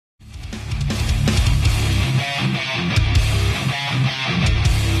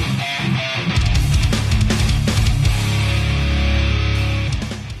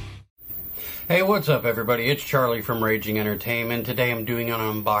What's up everybody, it's Charlie from Raging Entertainment. Today I'm doing an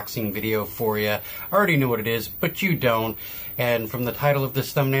unboxing video for you. I already know what it is, but you don't. And from the title of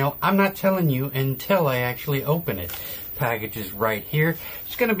this thumbnail, I'm not telling you until I actually open it. Package is right here.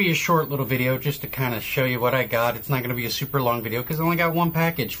 It's going to be a short little video just to kind of show you what I got. It's not going to be a super long video because I only got one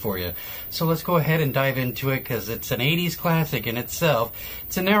package for you. So let's go ahead and dive into it because it's an 80s classic in itself.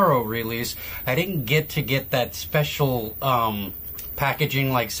 It's an Arrow release. I didn't get that special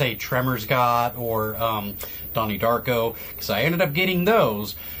packaging like say Tremors got or Donnie Darko because I ended up getting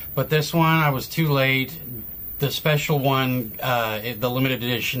those. But this one I was too late. The special one, the limited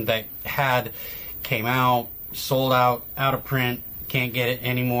edition that came out, sold out of print. Can't get it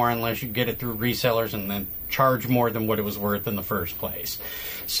anymore unless you get it through resellers and then charge more than what it was worth in the first place.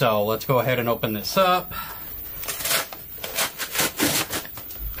 So let's go ahead and open this up.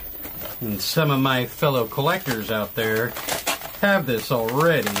 And some of my fellow collectors out there have this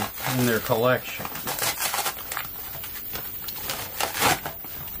already in their collection.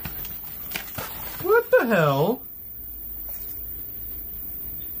 What the hell?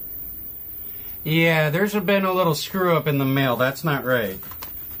 Yeah, there's been a little screw up in the mail. That's not right.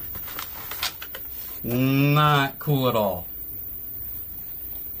 Not cool at all.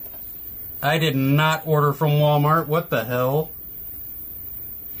 I did not order from Walmart. What the hell?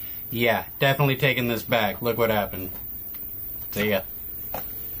 Yeah, definitely taking this back. Look what happened. See ya.